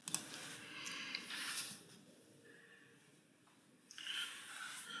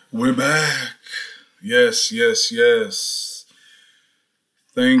We're back. Yes, yes, yes.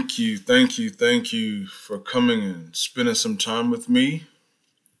 Thank you for coming and spending some time with me.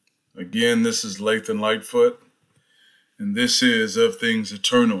 Again, this is Lathan Lightfoot, and this is Of Things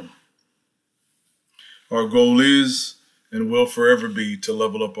Eternal. Our goal is and will forever be to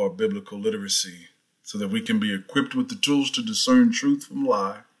level up our biblical literacy so that we can be equipped with the tools to discern truth from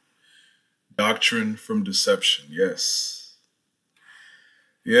lie, doctrine from deception. Yes.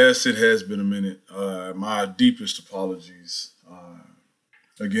 Yes, it has been a minute. My deepest apologies.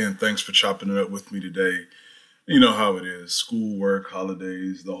 Again, thanks for chopping it up with me today. You know how it is. School, work,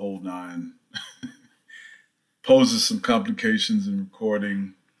 holidays, the whole nine. Poses some complications in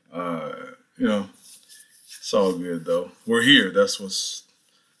recording. You know, it's all good though. We're here. That's what's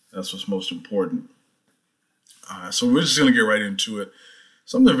most important. So we're just gonna get right into it.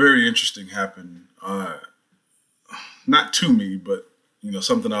 Something very interesting happened. Not to me, but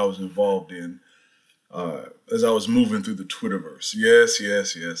something I was involved in as I was moving through the Twitterverse. Yes.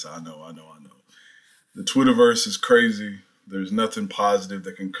 I know. The Twitterverse is crazy. There's nothing positive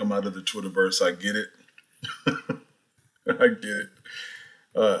that can come out of the Twitterverse. I get it. I get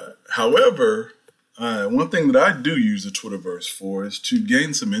it. However, one thing that I do use the Twitterverse for is to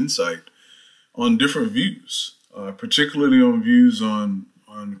gain some insight on different views, particularly on views on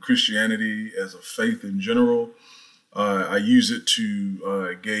Christianity as a faith in general. I use it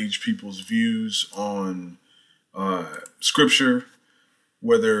to gauge people's views on Scripture,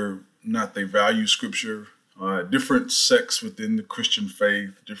 whether or not they value Scripture, different sects within the Christian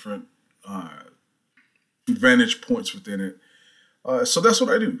faith, different vantage points within it. So that's what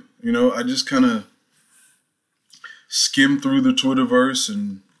I do. I just kind of skim through the Twitterverse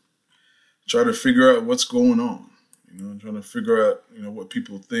and try to figure out what's going on. Trying to figure out, what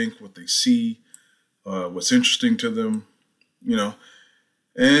people think, what they see, what's interesting to them,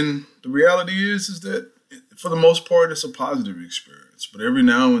 And the reality is that for the most part, it's a positive experience. But every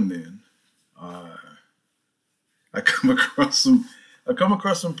now and then, I come across some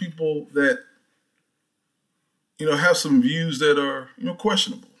people that, have some views that are,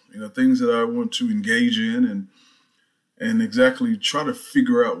 questionable. Things that I want to engage in and exactly try to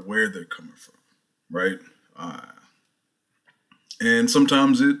figure out where they're coming from, right? And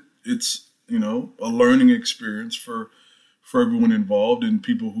sometimes it's a learning experience for everyone involved and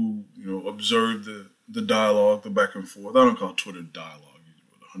people who, observe the dialogue, the back and forth. I don't call Twitter dialogue,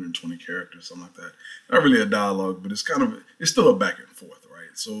 120 characters, something like that. Not really a dialogue, but it's still a back and forth,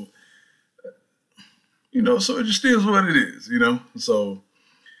 right? So, so it just is what it is, So,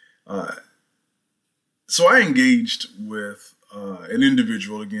 so I engaged with an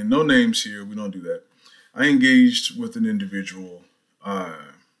individual, again, no names here, we don't do that. I engaged with an individual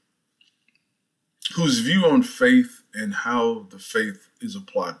whose view on faith and how the faith is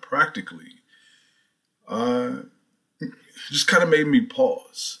applied practically just kind of made me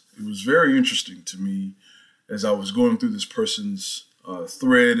pause. It was very interesting to me as I was going through this person's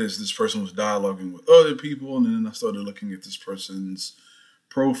thread, as this person was dialoguing with other people, and then I started looking at this person's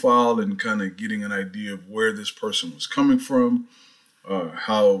profile and kind of getting an idea of where this person was coming from,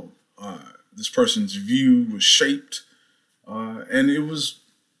 how this person's view was shaped, and it was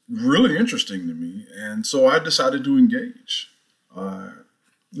really interesting to me. And so I decided to engage,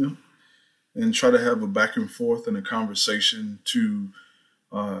 and try to have a back and forth and a conversation to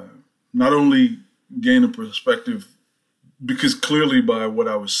not only gain a perspective, because clearly by what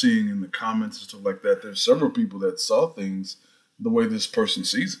I was seeing in the comments and stuff like that, there's several people that saw things the way this person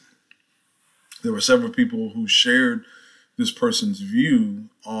sees it. There were several people who shared this person's view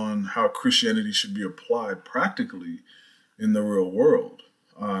on how Christianity should be applied practically in the real world.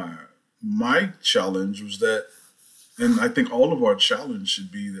 My challenge was that, and I think all of our challenge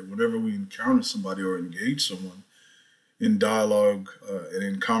should be that whenever we encounter somebody or engage someone in dialogue and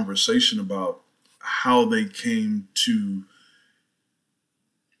in conversation about how they came to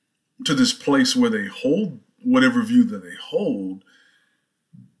this place where they hold whatever view that they hold,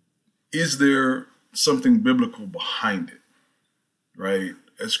 is there something biblical behind it, right?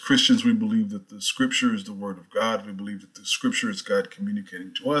 As Christians, we believe that the Scripture is the Word of God. We believe that the Scripture is God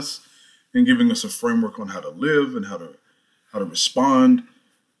communicating to us and giving us a framework on how to live and how to respond,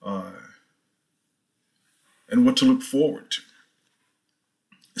 and what to look forward to.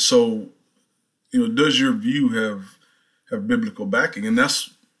 So, does your view have biblical backing? And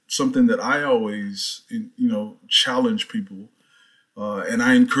that's something that I always, challenge people, and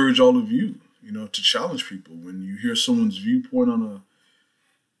I encourage all of you, to challenge people when you hear someone's viewpoint on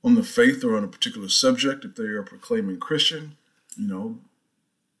the faith or on a particular subject. If they are proclaiming Christian,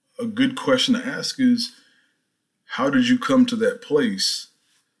 a good question to ask is, how did you come to that place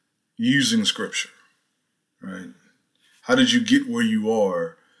using scripture, right? How did you get where you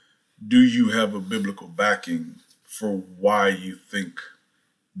are? Do you have a biblical backing for why you think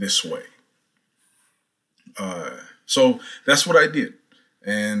this way? So that's what I did.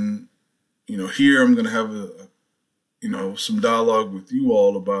 And, here I'm going to have some dialogue with you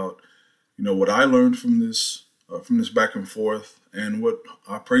all about, what I learned from this back and forth, and what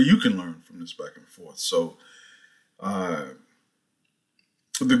I pray you can learn from this back and forth. So, the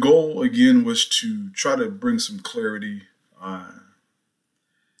goal again was to try to bring some clarity,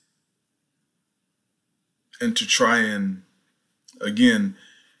 and to try and, again,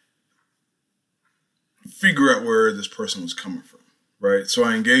 figure out where this person was coming from, right? So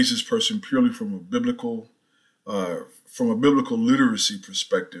I engaged this person purely from a biblical literacy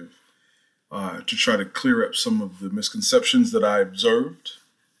perspective, to try to clear up some of the misconceptions that I observed,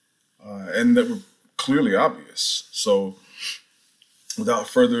 and that were clearly obvious. So without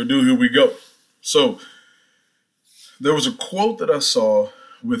further ado, here we go. So there was a quote that I saw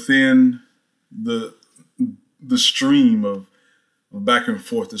within the stream of back and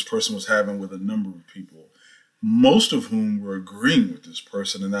forth this person was having with a number of people, most of whom were agreeing with this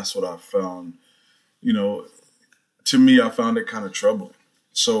person. And that's what I found, to me, I found it kind of troubling.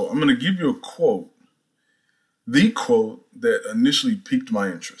 So I'm going to give you a quote, the quote that initially piqued my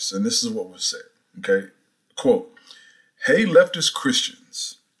interest. And this is what was said. Okay. Quote, "Hey, leftist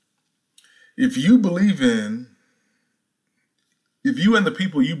Christians, if you and the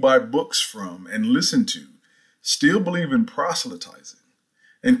people you buy books from and listen to still believe in proselytizing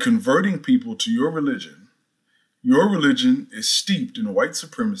and converting people to your religion is steeped in white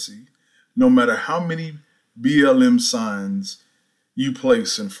supremacy, no matter how many BLM signs you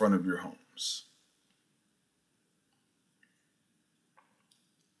place in front of your homes."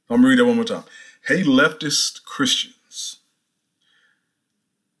 I'm going to read that one more time. Hey, leftist Christians.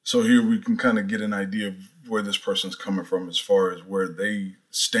 So here we can kind of get an idea of where this person's coming from as far as where they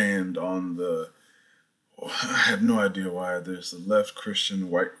stand on I have no idea why there's the left Christian,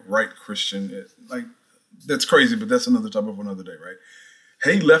 right Christian. That's crazy, but that's another topic for another day, right?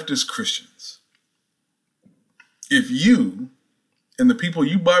 Hey, leftist Christians, if you and the people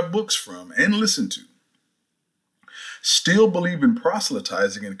you buy books from and listen to still believe in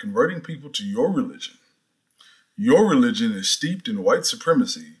proselytizing and converting people to your religion is steeped in white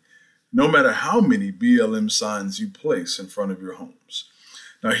supremacy, no matter how many BLM signs you place in front of your homes.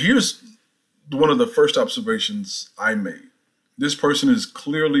 Now, here's one of the first observations I made. This person is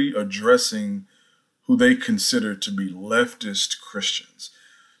clearly addressing who they consider to be leftist Christians.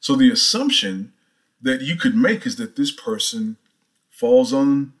 So the assumption that you could make is that this person falls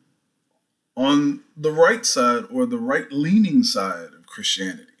on the right side or the right-leaning side of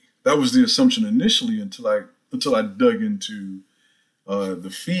Christianity. That was the assumption initially until I dug into the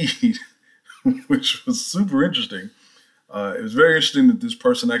feed, which was super interesting. It was very interesting that this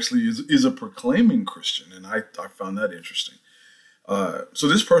person actually is a proclaiming Christian, and I found that interesting. So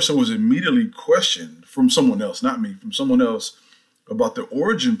this person was immediately questioned from someone else, not me, from someone else, about the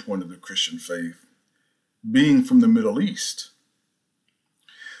origin point of the Christian faith being from the Middle East.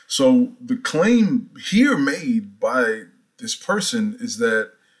 So the claim here made by this person is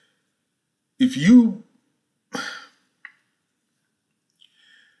that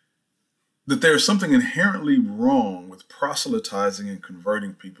that there's something inherently wrong with proselytizing and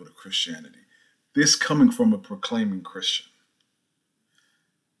converting people to Christianity. This coming from a proclaiming Christian.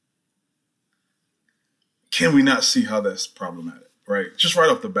 Can we not see how that's problematic, right? Just right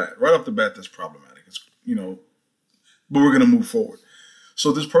off the bat, that's problematic. It's, but we're going to move forward.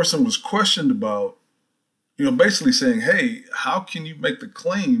 So this person was questioned about, basically saying, hey, how can you make the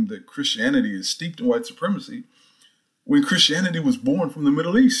claim that Christianity is steeped in white supremacy when Christianity was born from the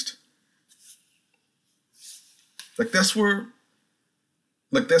Middle East? That's the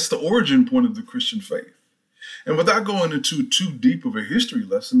origin point of the Christian faith. And without going into too deep of a history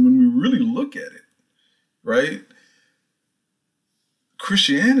lesson, when we really look at it, right?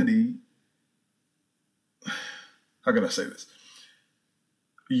 Christianity, how can I say this?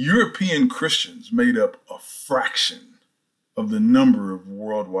 European Christians made up a fraction of the number of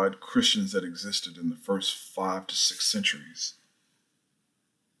worldwide Christians that existed in the first 5 to 6 centuries.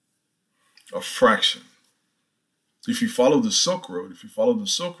 A fraction. If you follow the Silk Road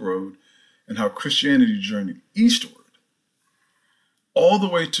and how Christianity journeyed eastward, all the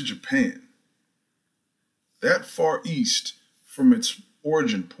way to Japan, that far east from its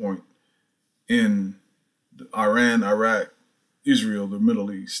origin point in Iran, Iraq, Israel, the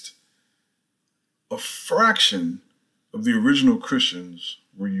Middle East, a fraction of the original Christians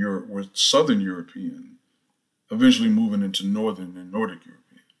were Southern European, eventually moving into Northern and Nordic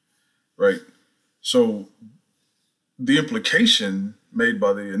European. right? So the implication made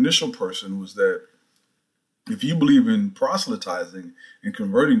by the initial person was that if you believe in proselytizing and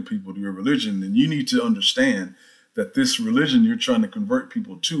converting people to your religion, then you need to understand that this religion you're trying to convert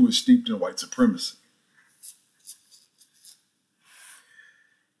people to is steeped in white supremacy.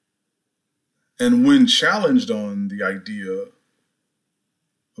 And when challenged on the idea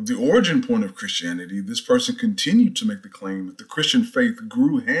of the origin point of Christianity, this person continued to make the claim that the Christian faith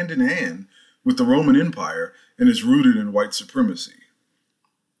grew hand in hand with the Roman Empire and is rooted in white supremacy.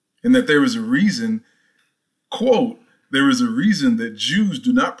 And that there is a reason, quote, there is a reason that Jews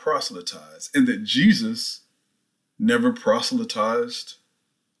do not proselytize and that Jesus never proselytized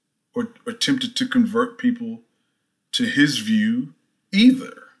or attempted to convert people to his view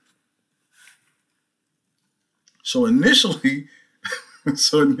either. So initially,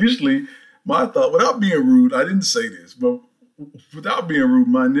 my thought, without being rude, I didn't say this, but without being rude,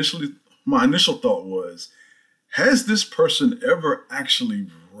 my initial thought was, has this person ever actually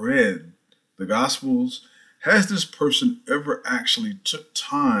read the Gospels? Has this person ever actually took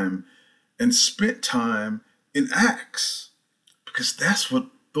time and spent time in Acts? Because that's what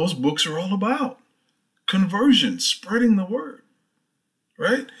those books are all about. Conversion, spreading the word,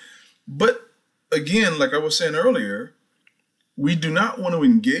 right? But again, like I was saying earlier, we do not want to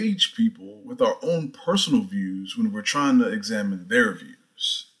engage people with our own personal views when we're trying to examine their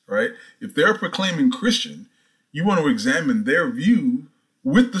views, right? If they're proclaiming Christian, you want to examine their view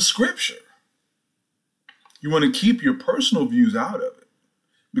with the scripture. You want to keep your personal views out of it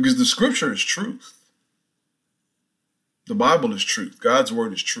because the scripture is truth. The Bible is truth. God's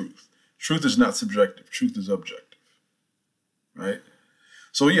word is truth. Truth is not subjective. Truth is objective, right?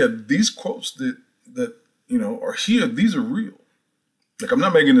 So yeah, these quotes that are here, these are real. Like I'm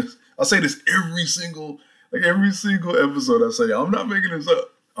not making this. I say this every single episode. I say I'm not making this up.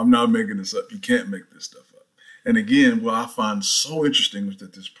 I'm not making this up. You can't make this stuff up. And again, what I find so interesting was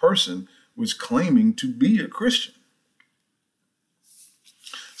that this person was claiming to be a Christian.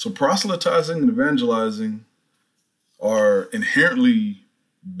 So proselytizing and evangelizing are inherently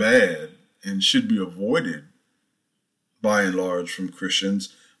bad and should be avoided by and large from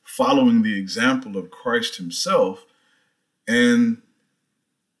Christians, following the example of Christ himself and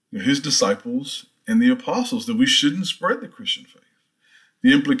his disciples and the apostles, that we shouldn't spread the Christian faith.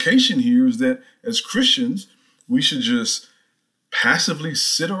 The implication here is that as Christians, we should just passively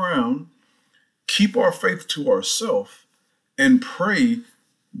sit around, keep our faith to ourselves, and pray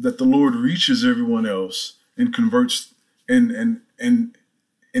that the Lord reaches everyone else and converts, and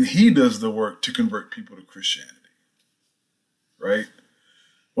he does the work to convert people to Christianity. Right?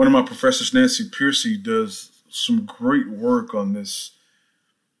 One of my professors, Nancy Piercy, does some great work on this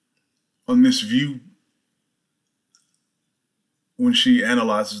view when she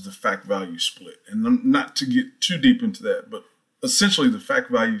analyzes the fact-value split. And not to get too deep into that, but essentially the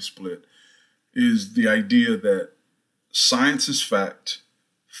fact-value split is the idea that science is fact,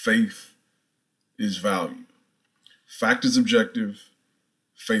 faith is value. Fact is objective,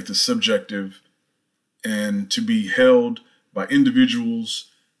 faith is subjective, and to be held by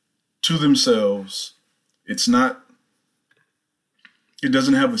individuals to themselves, it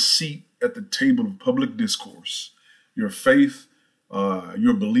doesn't have a seat at the table of public discourse. Your faith,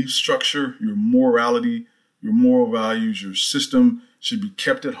 your belief structure, your morality, your moral values, your system should be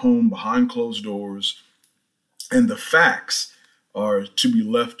kept at home behind closed doors. And the facts are to be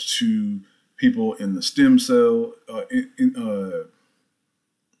left to people in the STEM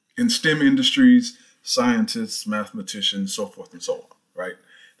in STEM industries, scientists, mathematicians, so forth and so on, right?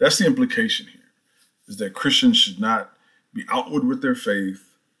 That's the implication here, is that Christians should not be outward with their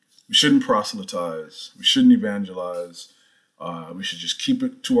faith. We shouldn't proselytize. We shouldn't evangelize. We should just keep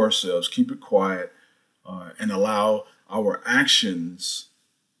it to ourselves, keep it quiet, and allow our actions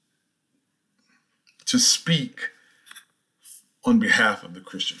to speak on behalf of the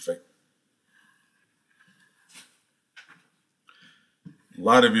Christian faith. A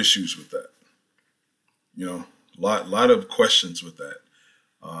lot of issues with that. A lot of questions with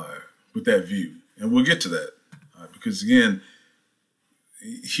that view. And we'll get to that because, again,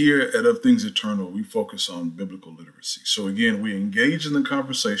 here at Of Things Eternal, we focus on biblical literacy. So, again, we engage in the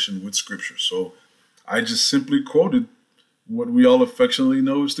conversation with Scripture. So I just simply quoted what we all affectionately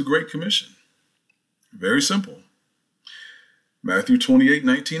know as the Great Commission. Very simple. Matthew 28,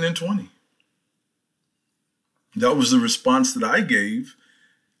 19 and 20. That was the response that I gave,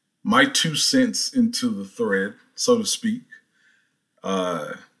 my 2 cents into the thread, so to speak.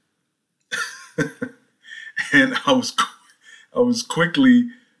 And I was quickly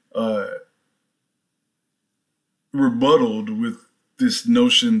rebutted with this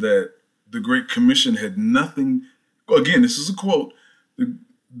notion that the Great Commission had nothing, again, this is a quote,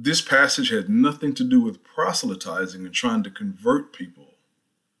 this passage had nothing to do with proselytizing and trying to convert people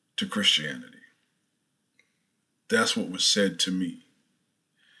to Christianity. That's what was said to me.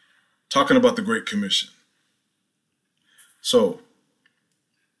 Talking about the Great Commission. So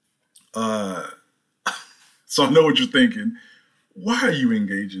I know what you're thinking. Why are you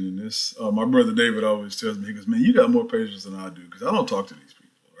engaging in this? My brother David always tells me, he goes, man, you got more patience than I do because I don't talk to these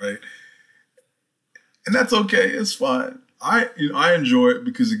people, right? And that's okay. It's fine. I enjoy it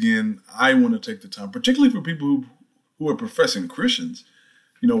because, again, I want to take the time, particularly for people who are professing Christians.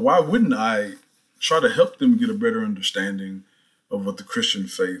 Why wouldn't I try to help them get a better understanding of what the Christian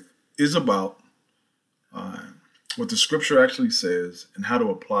faith is about, what the scripture actually says, and how to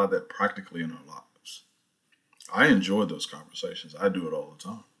apply that practically in our lives. I enjoy those conversations. I do it all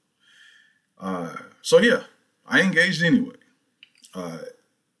the time. So yeah, I engaged anyway.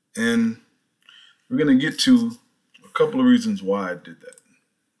 And we're going to get to a couple of reasons why I did that.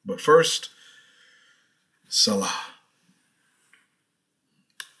 But first, Salah.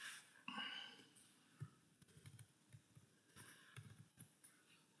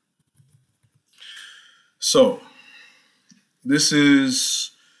 So, this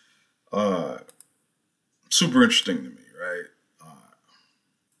is super interesting to me, right?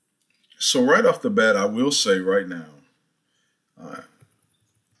 So right off the bat, I will say right now,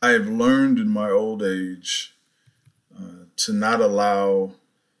 I have learned in my old age to not allow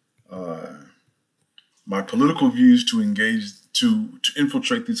my political views to engage, to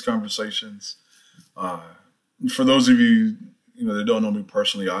infiltrate these conversations. For those of you, that don't know me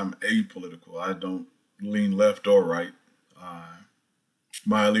personally, I'm apolitical. I don't lean left or right.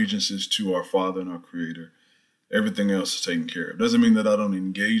 My allegiance is to our Father and our Creator. Everything else is taken care of. Doesn't mean that I don't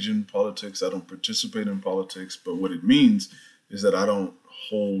engage in politics. I don't participate in politics. But what it means is that I don't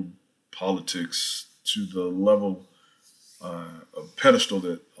hold politics to the level of pedestal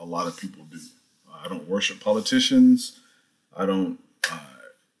that a lot of people do. I don't worship politicians. I don't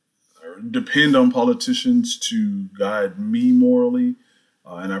depend on politicians to guide me morally.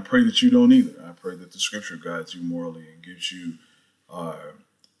 And I pray that you don't either. I pray that the scripture guides you morally and gives you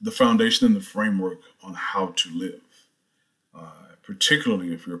the foundation and the framework on how to live,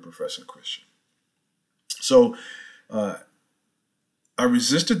 particularly if you're a professing Christian. So I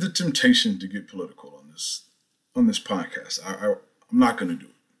resisted the temptation to get political on this podcast. I'm not going to do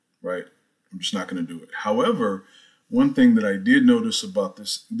it, right? I'm just not going to do it. However, one thing that I did notice about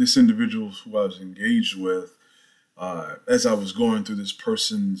this individual who I was engaged with, as I was going through this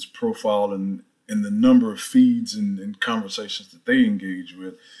person's profile and the number of feeds and conversations that they engage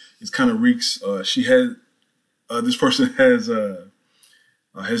with, it kind of reeks. This person has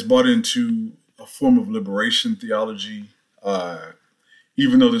bought into a form of liberation theology,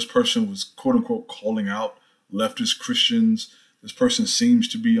 even though this person was quote unquote calling out leftist Christians. This person seems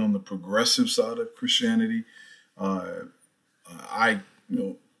to be on the progressive side of Christianity.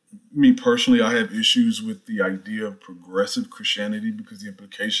 Me personally, I have issues with the idea of progressive Christianity because the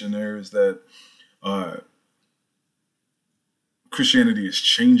implication there is that Christianity is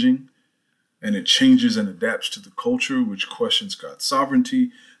changing, and it changes and adapts to the culture, which questions God's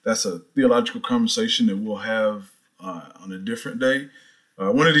sovereignty. That's a theological conversation that we'll have on a different day.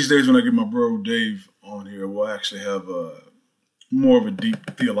 One of these days when I get my bro Dave on here, we'll actually have more of a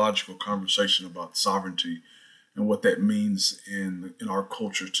deep theological conversation about sovereignty and what that means in our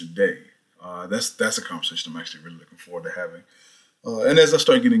culture today. That's a conversation I'm actually really looking forward to having. And as I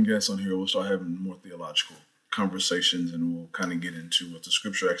start getting guests on here, we'll start having more theological conversations, and we'll kind of get into what the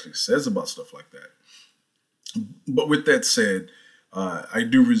scripture actually says about stuff like that. But with that said, I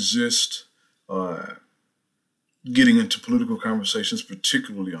do resist getting into political conversations,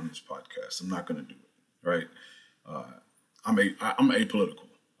 particularly on this podcast. I'm not going to do it, right? I'm apolitical.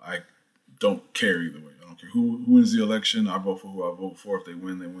 I don't care either way. I don't care who wins the election. I vote for who I vote for. If they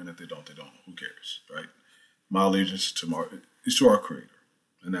win, they win. If they don't, they don't. Who cares, right? My allegiance is to our Creator,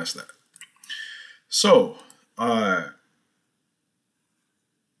 and that's that. So,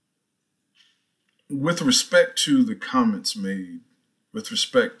 with respect to the comments made, with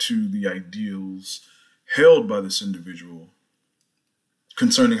respect to the ideals held by this individual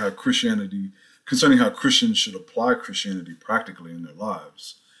concerning how Christians should apply Christianity practically in their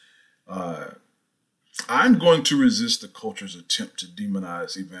lives, I'm going to resist the culture's attempt to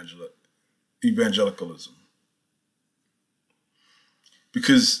demonize evangelicalism.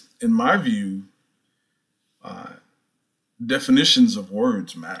 Because in my view, definitions of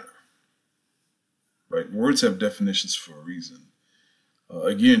words matter, right? Words have definitions for a reason.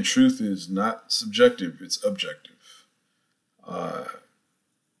 Again, truth is not subjective, it's objective.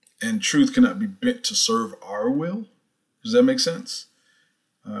 and truth cannot be bent to serve our will. Does that make sense?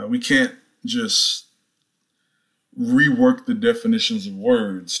 We can't just rework the definitions of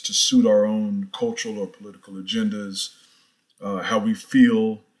words to suit our own cultural or political agendas, how we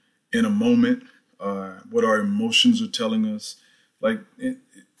feel in a moment, what our emotions are telling us.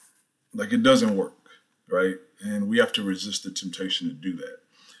 It doesn't work, right? And we have to resist the temptation to do that.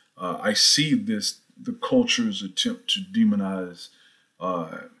 I see the culture's attempt to demonize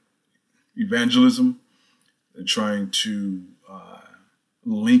evangelism and trying to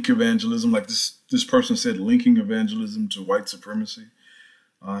link evangelism, like this person said, linking evangelism to white supremacy.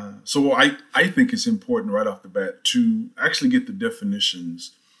 So I think it's important right off the bat to actually get the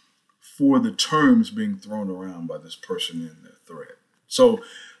definitions for the terms being thrown around by this person in that thread. So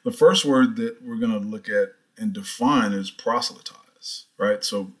the first word that we're going to look at and define is proselytize, right?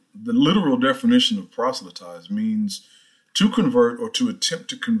 So the literal definition of proselytize means to convert or to attempt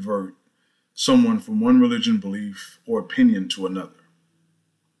to convert someone from one religion, belief, or opinion to another.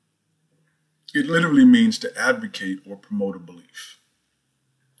 It literally means to advocate or promote a belief.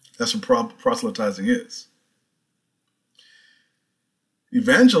 That's what proselytizing is.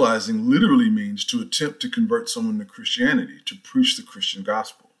 Evangelizing literally means to attempt to convert someone to Christianity, to preach the Christian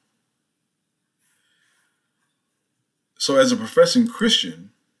gospel. So as a professing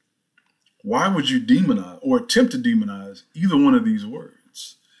Christian, why would you demonize or attempt to demonize either one of these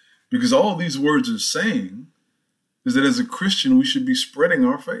words? Because all these words are saying is that as a Christian, we should be spreading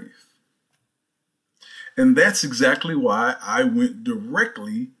our faith. And that's exactly why I went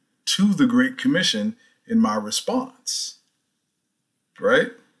directly to the Great Commission in my response,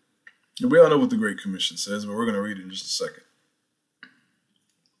 right? And we all know what the Great Commission says, but we're going to read it in just a second.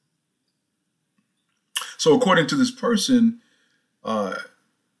 So according to this person, and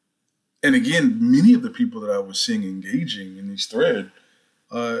again, many of the people that I was seeing engaging in these threads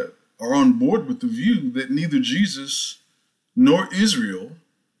are on board with the view that neither Jesus nor Israel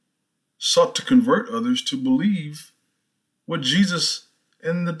sought to convert others to believe what Jesus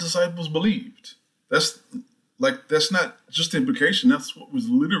and the disciples believed. That's not just the implication, that's what was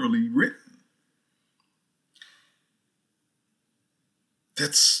literally written.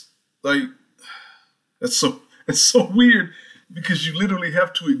 It's so weird because you literally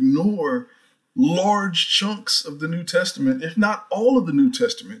have to ignore large chunks of the New Testament, if not all of the New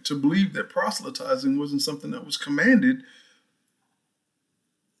Testament, to believe that proselytizing wasn't something that was commanded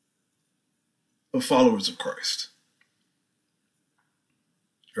of followers of Christ.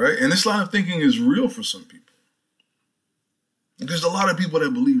 Right? And this line of thinking is real for some people. There's a lot of people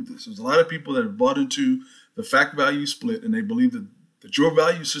that believe this. There's a lot of people that have bought into the fact value split, and they believe that your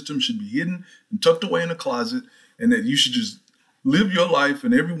value system should be hidden and tucked away in a closet, and that you should just live your life,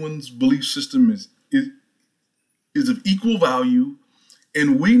 and everyone's belief system is of equal value.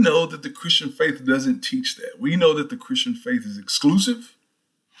 And we know that the Christian faith doesn't teach that. We know that the Christian faith is exclusive.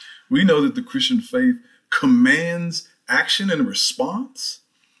 We know that the Christian faith commands action and response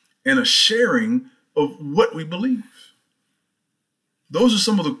and a sharing of what we believe. Those are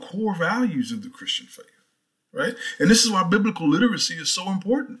some of the core values of the Christian faith, right? And this is why biblical literacy is so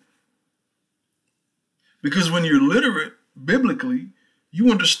important. Because when you're literate biblically, you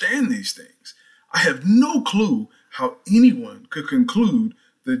understand these things. I have no clue how anyone could conclude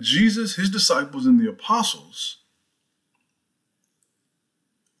that Jesus, his disciples, and the apostles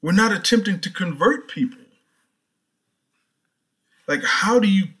were not attempting to convert people. Like, how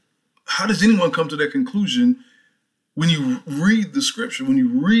does anyone come to that conclusion when you read the scripture, when you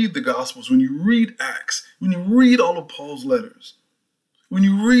read the Gospels, when you read Acts, when you read all of Paul's letters, when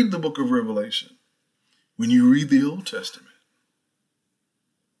you read the book of Revelation, when you read the Old Testament?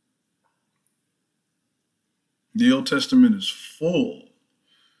 The Old Testament is full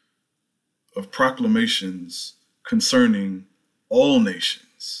of proclamations concerning all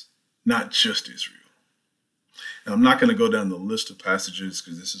nations, not just Israel. And I'm not going to go down the list of passages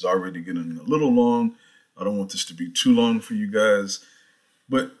because this is already getting a little long. I don't want this to be too long for you guys,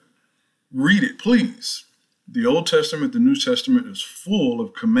 but read it, please. The Old Testament, the New Testament is full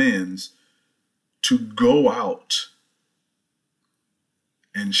of commands to go out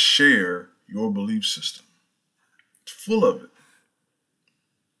and share your belief system. It's full of it.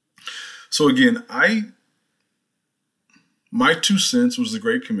 So again, my 2 cents was the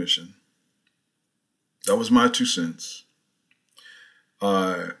Great Commission. That was my 2 cents.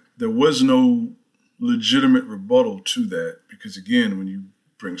 There was no legitimate rebuttal to that because, again, when you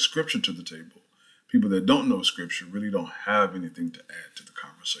bring scripture to the table, people that don't know scripture really don't have anything to add to the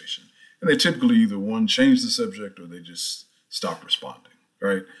conversation. And they typically either, one, change the subject or they just stop responding,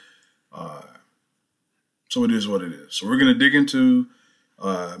 right? So it is what it is. So we're going to dig into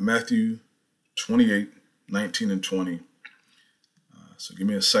Matthew 28, 19 and 20. So give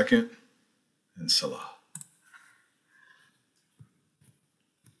me a second and Salah.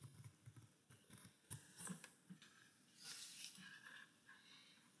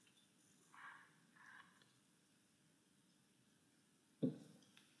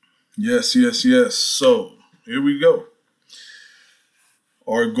 Yes. So here we go.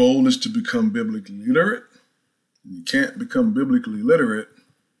 Our goal is to become biblically literate. You can't become biblically literate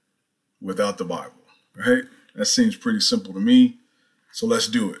without the Bible, right? That seems pretty simple to me. So let's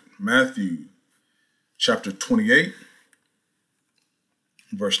do it. Matthew chapter 28,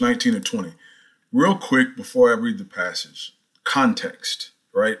 verse 19 and 20. Real quick before I read the passage, context,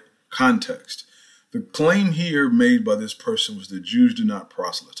 right? Context. The claim here made by this person was that Jews do not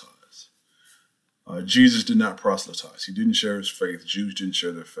proselytize. Jesus did not proselytize. He didn't share his faith. Jews didn't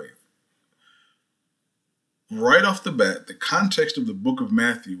share their faith. Right off the bat, the context of the book of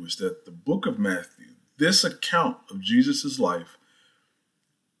Matthew was that the book of Matthew, this account of Jesus' life,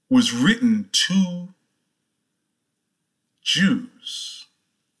 was written to Jews.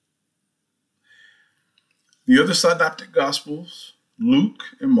 The other synoptic gospels, Luke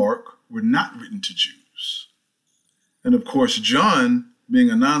and Mark, were not written to Jews. And of course, John, being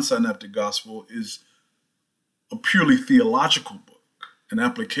a non-synoptic gospel, is a purely theological book, an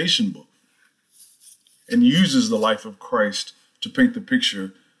application book, and uses the life of Christ to paint the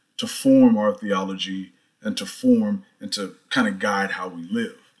picture, to form our theology, and to form and to kind of guide how we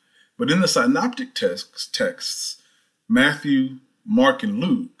live. But in the synoptic texts, Matthew, Mark, and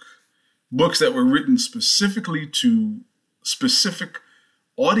Luke, books that were written specifically to specific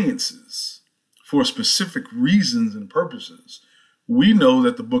audiences for specific reasons and purposes, we know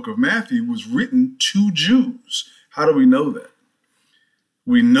that the book of Matthew was written to Jews. How do we know that?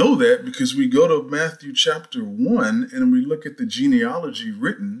 We know that because we go to Matthew chapter 1 and we look at the genealogy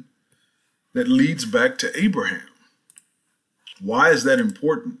written that leads back to Abraham. Why is that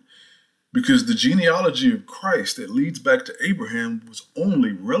important? Because the genealogy of Christ that leads back to Abraham was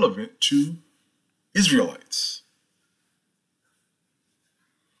only relevant to Israelites.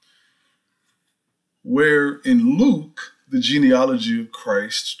 Where in Luke, the genealogy of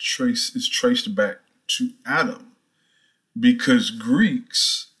Christ is traced back to Adam, because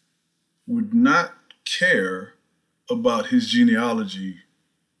Greeks would not care about his genealogy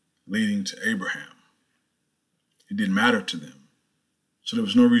leading to Abraham. It didn't matter to them. So there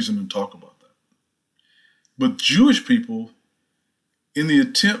was no reason to talk about that. But Jewish people, in the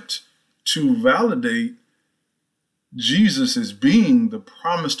attempt to validate Jesus as being the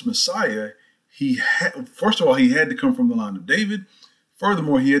promised Messiah, first of all, he had to come from the line of David.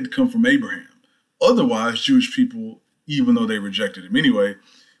 Furthermore, he had to come from Abraham. Otherwise, Jewish people, even though they rejected him anyway,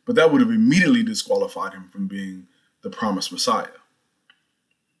 but that would have immediately disqualified him from being the promised Messiah.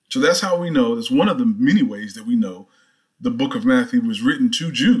 So that's how we know, that's one of the many ways that we know the book of Matthew was written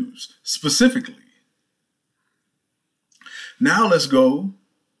to Jews specifically. Now let's go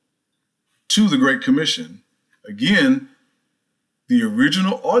to the Great Commission. Again, the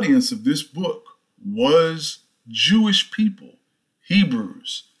original audience of this book was Jewish people,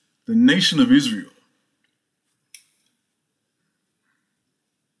 Hebrews, the nation of Israel.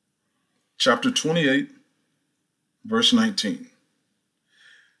 Chapter 28, verse 19.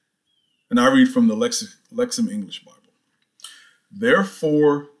 And I read from the Lexham English Bible.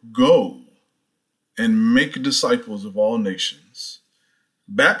 Therefore, go and make disciples of all nations,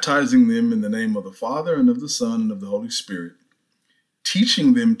 baptizing them in the name of the Father and of the Son and of the Holy Spirit,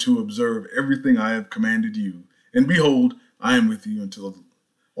 teaching them to observe everything I have commanded you. And behold, I am with you until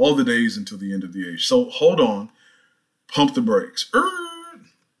all the days until the end of the age. So hold on, pump the brakes.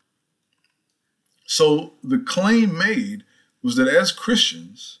 So the claim made was that as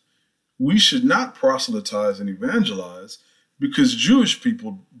Christians, we should not proselytize and evangelize because Jewish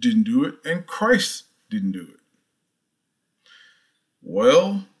people didn't do it and Christ didn't do it.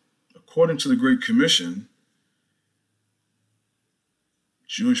 Well, according to the Great Commission,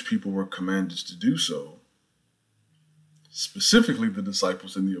 Jewish people were commanded to do so. Specifically the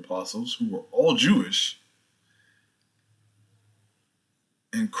disciples and the apostles, who were all Jewish.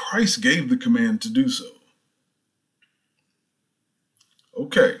 And Christ gave the command to do so.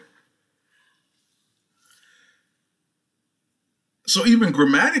 Okay. So even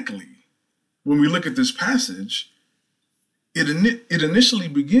grammatically, when we look at this passage, it initially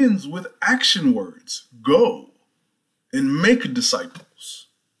begins with action words. Go and make disciples.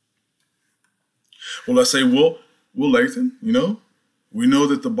 Well, I say, well, Lathan, we know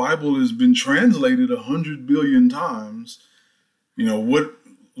that the Bible has been translated 100 billion times.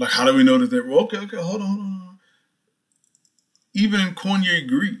 How do we know that they're, okay, hold on. even in Koine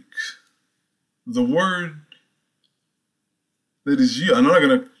Greek, the word that is used, I'm not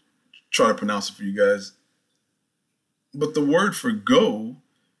going to try to pronounce it for you guys, but the word for go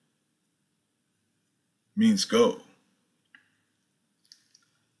means go.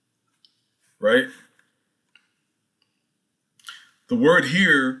 Right? The word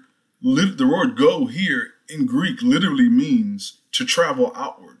go here in Greek literally means to travel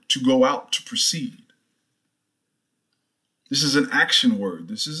outward, to go out, to proceed. This is an action word.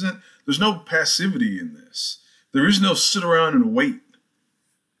 There's no passivity in this. There is no sit around and wait.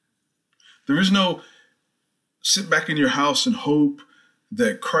 There is no sit back in your house and hope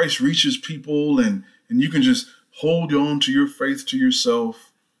that Christ reaches people and you can just hold on to your faith to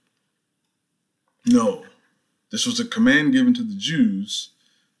yourself. No, this was a command given to the Jews,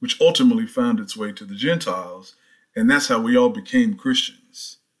 which ultimately found its way to the Gentiles, and that's how we all became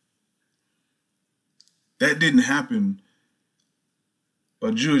Christians. That didn't happen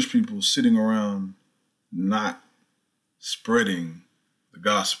by Jewish people sitting around not spreading the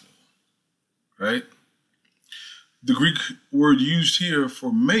gospel, right? The Greek word used here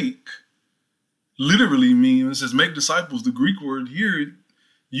for make literally means, it says make disciples. The Greek word here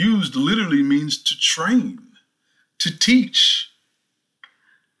used literally means to train, to teach.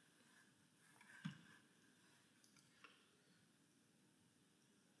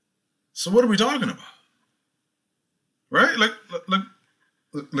 So what are we talking about? Right? Like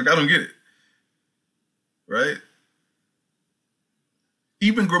I don't get it. Right?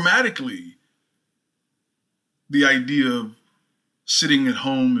 Even grammatically, the idea of sitting at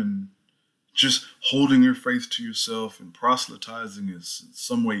home and just holding your faith to yourself and proselytizing is in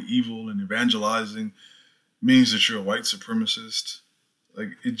some way evil and evangelizing means that you're a white supremacist. Like,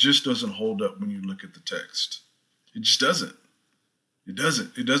 it just doesn't hold up when you look at the text. It just doesn't. It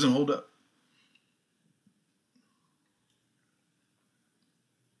doesn't hold up.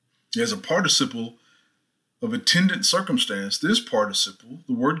 As a participle of attendant circumstance, this participle,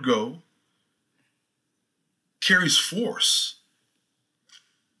 the word go, carries force.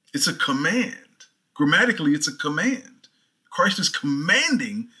 It's a command. Grammatically, it's a command. Christ is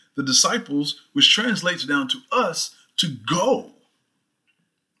commanding the disciples, which translates down to us, to go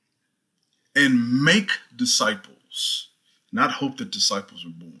and make disciples. Not hope that disciples are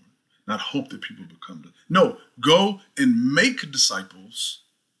born. Not hope that people become. No, go and make disciples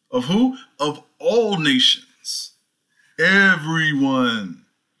of who? Of all nations. Everyone.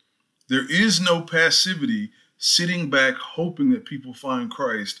 There is no passivity sitting back hoping that people find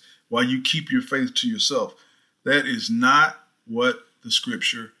Christ while you keep your faith to yourself. That is not what the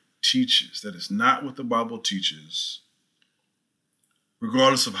scripture teaches. That is not what the Bible teaches.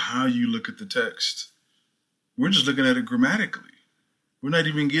 Regardless of how you look at the text. We're just looking at it grammatically. We're not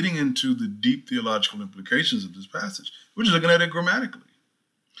even getting into the deep theological implications of this passage. We're just looking at it grammatically.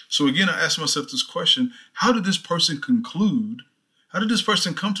 So again, I ask myself this question: how did this person conclude? How did this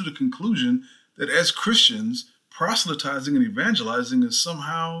person come to the conclusion that as Christians, proselytizing and evangelizing is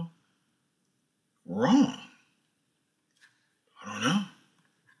somehow wrong? I don't know.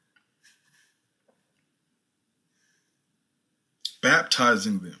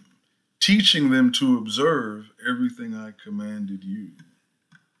 Baptizing them, teaching them to observe everything I commanded you.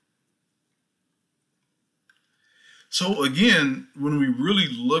 So again, when we really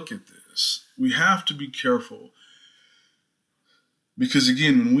look at this, we have to be careful. Because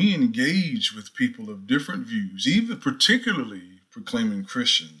again, when we engage with people of different views, even particularly proclaiming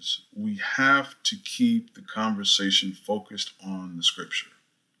Christians, we have to keep the conversation focused on the scripture.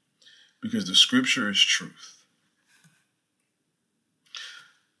 Because the scripture is truth.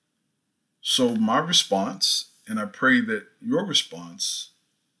 So my response, and I pray that your response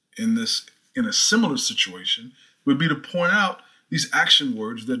in a similar situation, would be to point out these action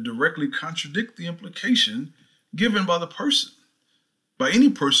words that directly contradict the implication given by the person. By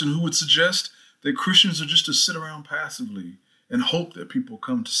any person who would suggest that Christians are just to sit around passively and hope that people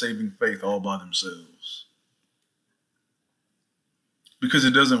come to saving faith all by themselves. Because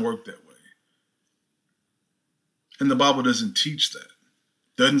it doesn't work that way. And the Bible doesn't teach that.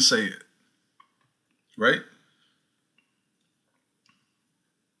 Doesn't say it. Right?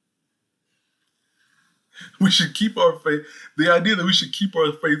 We should keep our faith, the idea that we should keep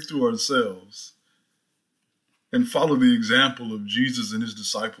our faith to ourselves and follow the example of Jesus and his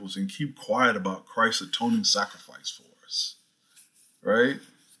disciples and keep quiet about Christ's atoning sacrifice for us, right?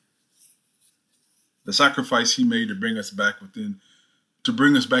 The sacrifice he made to bring us back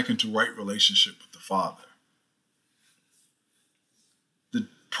into right relationship with the Father. The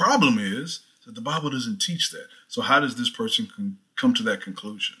problem is that the Bible doesn't teach that. So how does this person come to that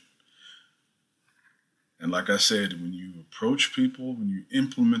conclusion? And like I said, when you approach people, when you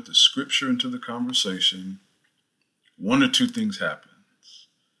implement the scripture into the conversation, one or two things happens.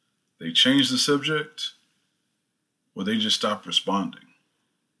 They change the subject, or they just stop responding.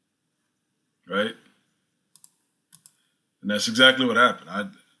 Right? And that's exactly what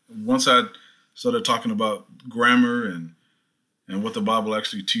happened. Once I started talking about grammar and what the Bible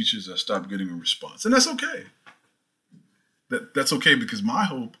actually teaches, I stopped getting a response. And that's okay. That's okay, because my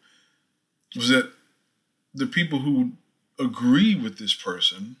hope was that the people who agree with this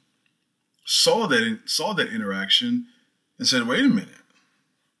person saw that interaction and said, wait a minute,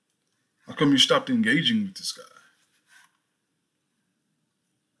 how come you stopped engaging with this guy?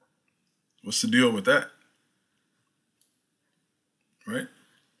 What's the deal with that? Right?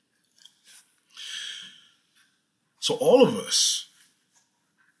 So all of us,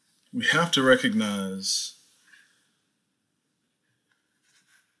 we have to recognize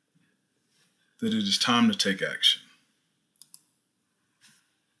that it is time to take action.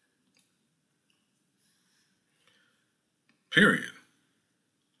 Period.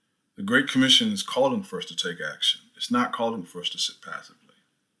 The Great Commission is calling for us to take action. It's not calling for us to sit passively.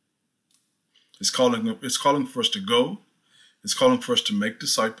 It's calling for us to go. It's calling for us to make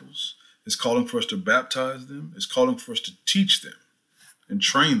disciples. It's calling for us to baptize them. It's calling for us to teach them and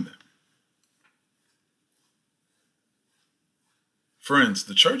train them. Friends,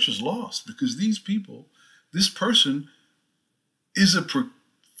 the church is lost because this person is a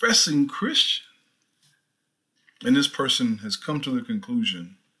professing Christian. And this person has come to the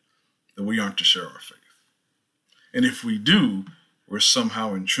conclusion that we aren't to share our faith. And if we do, we're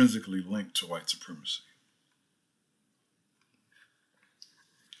somehow intrinsically linked to white supremacy.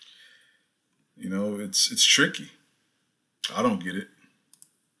 You know, it's tricky. I don't get it.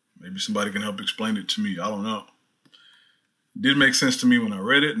 Maybe somebody can help explain it to me. I don't know. It did make sense to me when I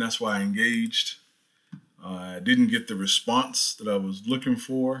read it, and that's why I engaged. I didn't get the response that I was looking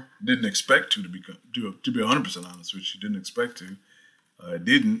for. Didn't expect to be 100% honest with you. Didn't expect to. I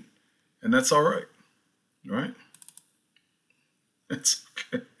didn't, and that's all right. Right? It's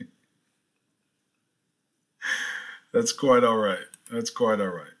okay. That's quite all right. That's quite all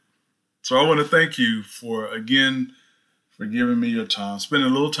right. So I want to thank you for giving me your time, spending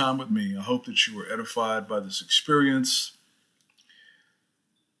a little time with me. I hope that you were edified by this experience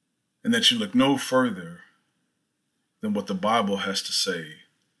and that you look no further than what the Bible has to say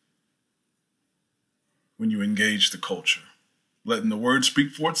when you engage the culture. Letting the word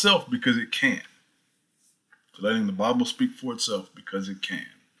speak for itself because it can. Letting the Bible speak for itself because it can.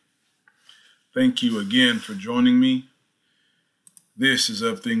 Thank you again for joining me. This is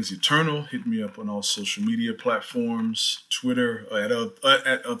Of Things Eternal. Hit me up on all social media platforms, Twitter at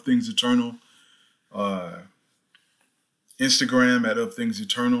Of Things Eternal, Instagram at Of Things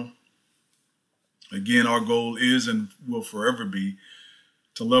Eternal. Again, our goal is and will forever be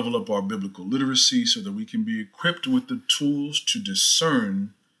to level up our biblical literacy so that we can be equipped with the tools to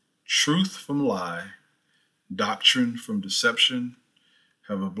discern truth from lie, doctrine from deception.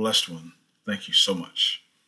 Have a blessed one. Thank you so much.